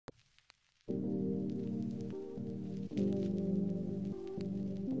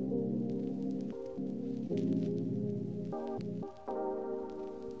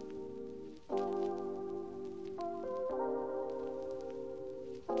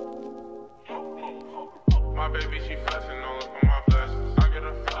baby, she flexing, no look on my vest. I get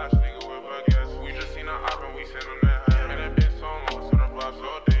a flash, nigga, with a guess. We just seen her up and we sitting on that head. And it been so long, so the vibe so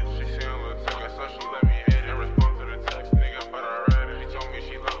deep. She seen a little ticket, so she let me hit and respond to the text, nigga, but I read it. She told me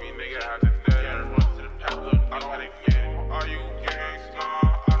she love me, nigga, had to net. Yeah, run to the pack, look, I don't wanna get it. Are you gangsta?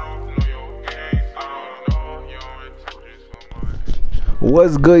 I don't know your gangsta. I don't know your intelligence so much.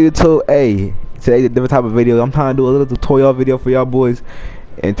 What's good, YouTube? Hey, today a different type of video. I'm trying to do a little tutorial video for y'all boys,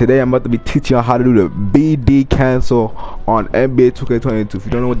 and today I'm about to be teaching y'all how to do the BD cancel on NBA2K22. If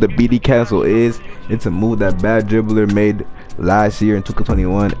you don't know what the BD cancel is, it's a move that Bad Dribbler made last year in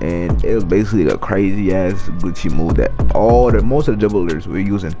 2K21, and it was basically a crazy ass glitchy move that most of the dribblers were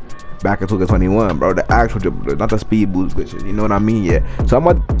using back in 2K21, bro. The actual dribblers, not the speed boost glitches. You know what I mean? Yeah. So I'm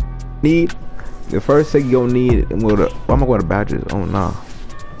gonna need the first thing you're gonna need. I'm gonna go to badges. Oh nah.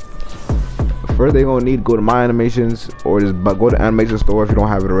 First thing you're gonna need, go to my animations, or just go to animation store if you don't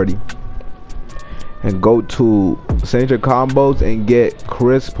have it already, and go to signature combos and get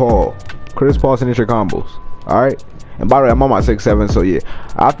Chris Paul signature combos. All right. And by the way, I'm on my 6-7, so yeah.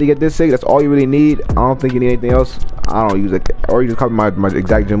 After you get this 6, that's all you really need. I don't think you need anything else. I don't use it, or you just copy my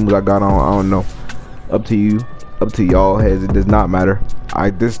exact gym moves I got on. I don't know. Up to you. Up to y'all heads. It does not matter.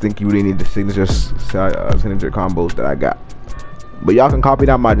 I just think you really need the signature combos that I got. But y'all can copy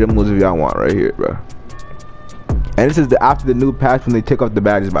down my gym moves if y'all want right here, bro. And this is after the new patch when they took off the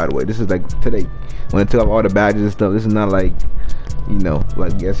badges, by the way. This is like today when they took off all the badges and stuff. This is not like, you know,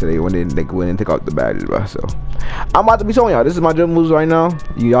 like yesterday when they went and took off the badges, bro. So I'm about to be showing y'all. This is my gym moves right now.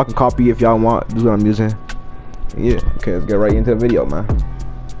 Y'all can copy if y'all want. This is what I'm using. Yeah. Okay, let's get right into the video, man.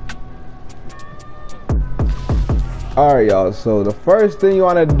 Alright, y'all. So the first thing you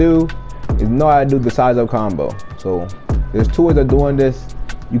want to do is know how to do the size up combo. So there's two ways of doing this.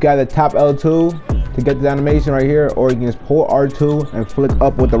 You can either tap L2 to get this animation right here, or you can just hold R2 and flick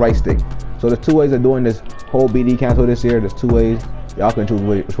up with the right stick. So there's two ways of doing this whole BD cancel this here. There's two ways. Y'all can choose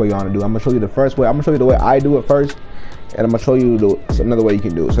which way you want to do. I'm gonna show you the first way. I'm gonna show you the way I do it first, and I'm gonna show you another way you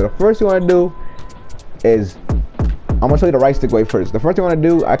can do it. So the first thing you want to do is, I'm gonna show you the right stick way first. The first thing I want to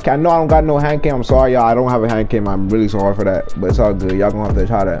do, I know I don't got no hand cam. I'm sorry, y'all. I don't have a hand cam. I'm really sorry for that, but it's all good. Y'all gonna have to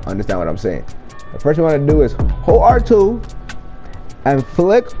try to understand what I'm saying. The first thing you want to do is hold R2 and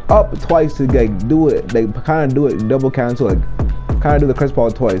flick up twice to do it. Like kind of do it double cancel, like kind of do the Chris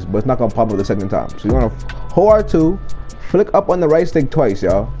Paul twice, but it's not gonna pop up the second time. So you want to hold R2, flick up on the right stick twice,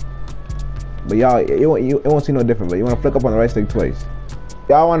 y'all. But y'all, it won't see no different. But you want to flick up on the right stick twice.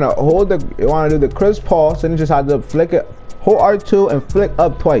 Y'all want to you want to do the Chris Paul signature side to flick it, hold R2 and flick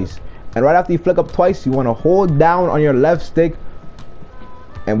up twice. And right after you flick up twice, you want to hold down on your left stick,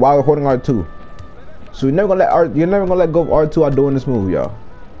 and while you're holding R2. So you're never gonna let go of R2 while doing this move, y'all.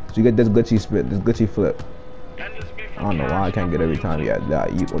 So you get this glitchy split, this glitchy flip. I don't know why I can't get every time you get that.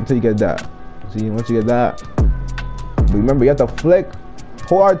 Until you get that. See, once you get that. But remember, you have to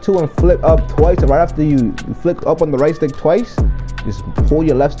hold R2 and flick up twice. And right after you flick up on the right stick twice, just hold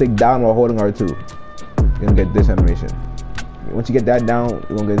your left stick down while holding R2. You're gonna get this animation. Once you get that down,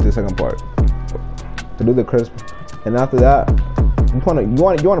 you're gonna get the second part. To do the crisp. And after that, you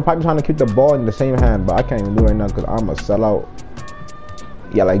want to practice trying to keep the ball in the same hand, but I can't even do it right now because I'm a sellout.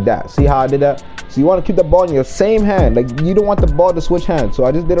 Yeah, like that. See how I did that? So you want to keep the ball in your same hand. Like you don't want the ball to switch hands. So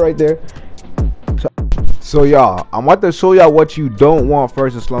I just did it right there. So y'all, I'm about to show y'all what you don't want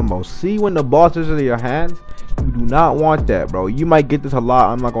first in slow-mo. See when the ball switches in your hands? You do not want that, bro. You might get this a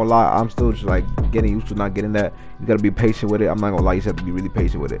lot. I'm not gonna lie. I'm still just like getting used to not getting that. You gotta be patient with it. I'm not gonna lie. You just have to be really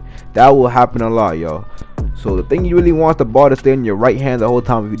patient with it. That will happen a lot, y'all. So the thing you really want is the ball to stay in your right hand the whole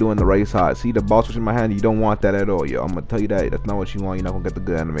time if you're doing the right side. See the ball switching in my hand? You don't want that at all, yo. I'm gonna tell you that. That's not what you want. You're not gonna get the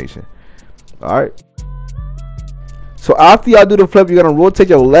good animation. Alright. So after y'all do the flip, you're gonna rotate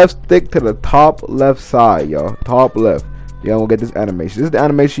your left stick to the top left side, y'all. Top left. Y'all gonna get this animation. This is the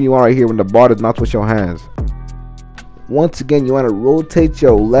animation you want right here when the ball does not switch your hands. Once again, you want to rotate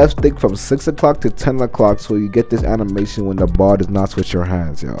your left stick from 6 o'clock to 10 o'clock so you get this animation when the ball does not switch your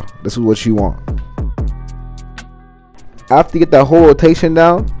hands, y'all. This is what you want. After you get that whole rotation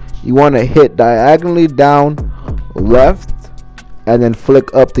down, you want to hit diagonally down left and then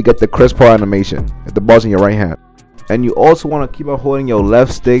flick up to get the Chris Paul animation if the ball's in your right hand. And you also want to keep on holding your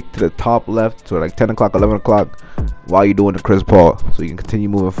left stick to the top left, so like 10 o'clock, 11 o'clock while you're doing the Chris Paul, so you can continue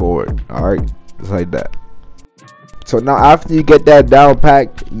moving forward. Alright, just like that. So now after you get that down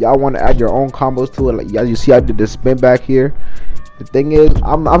packed, y'all want to add your own combos to it. Like as you see, I did the spin back here. The thing is,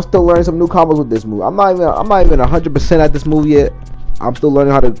 I'm still learning some new combos with this move. I'm not even 100% at this move yet. I'm still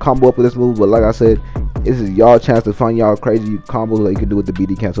learning how to combo up with this move. But like I said, this is y'all chance to find y'all crazy combos that you can do with the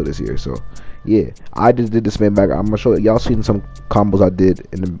BD cancel this year. So yeah, I just did the spin back. I'm gonna show y'all seen some combos I did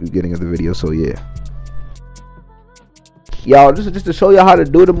in the beginning of the video. So yeah. Y'all, just to show y'all how to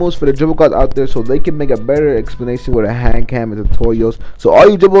do the moves for the dribble guards out there, so they can make a better explanation with a hand cam and tutorials. So all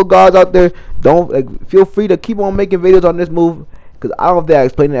you dribble guards out there, don't feel free to keep on making videos on this move, because I don't think I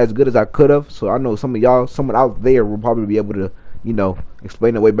explained it as good as I could have. So I know some of y'all, someone out there will probably be able to, you know,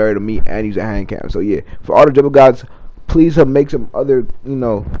 explain it way better than me and use a hand cam. So yeah, for all the dribble guards, please make some other, you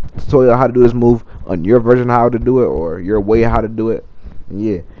know, tutorial on how to do this move on your version of how to do it, or your way how to do it. And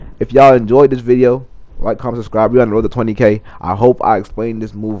yeah, if y'all enjoyed this video, like, comment, subscribe. We're on the road to 20K. I hope I explained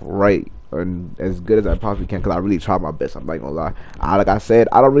this move right and as good as I possibly can, because I really tried my best. I'm not gonna lie. Like I said,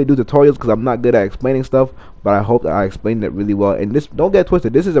 I don't really do tutorials because I'm not good at explaining stuff, but I hope that I explained it really well. And this, don't get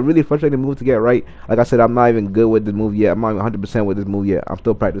twisted, this is a really frustrating move to get right. Like I said, I'm not even good with this move yet. I'm not even 100% with this move yet. I'm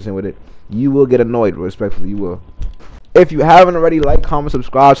still practicing with it. You will get annoyed, respectfully. You will. If you haven't already, like, comment,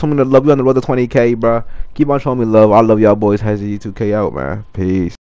 subscribe. Someone to love you on the road to 20K, bro. Keep on showing me love. I love y'all boys. JUMPSHOT out, man. Peace.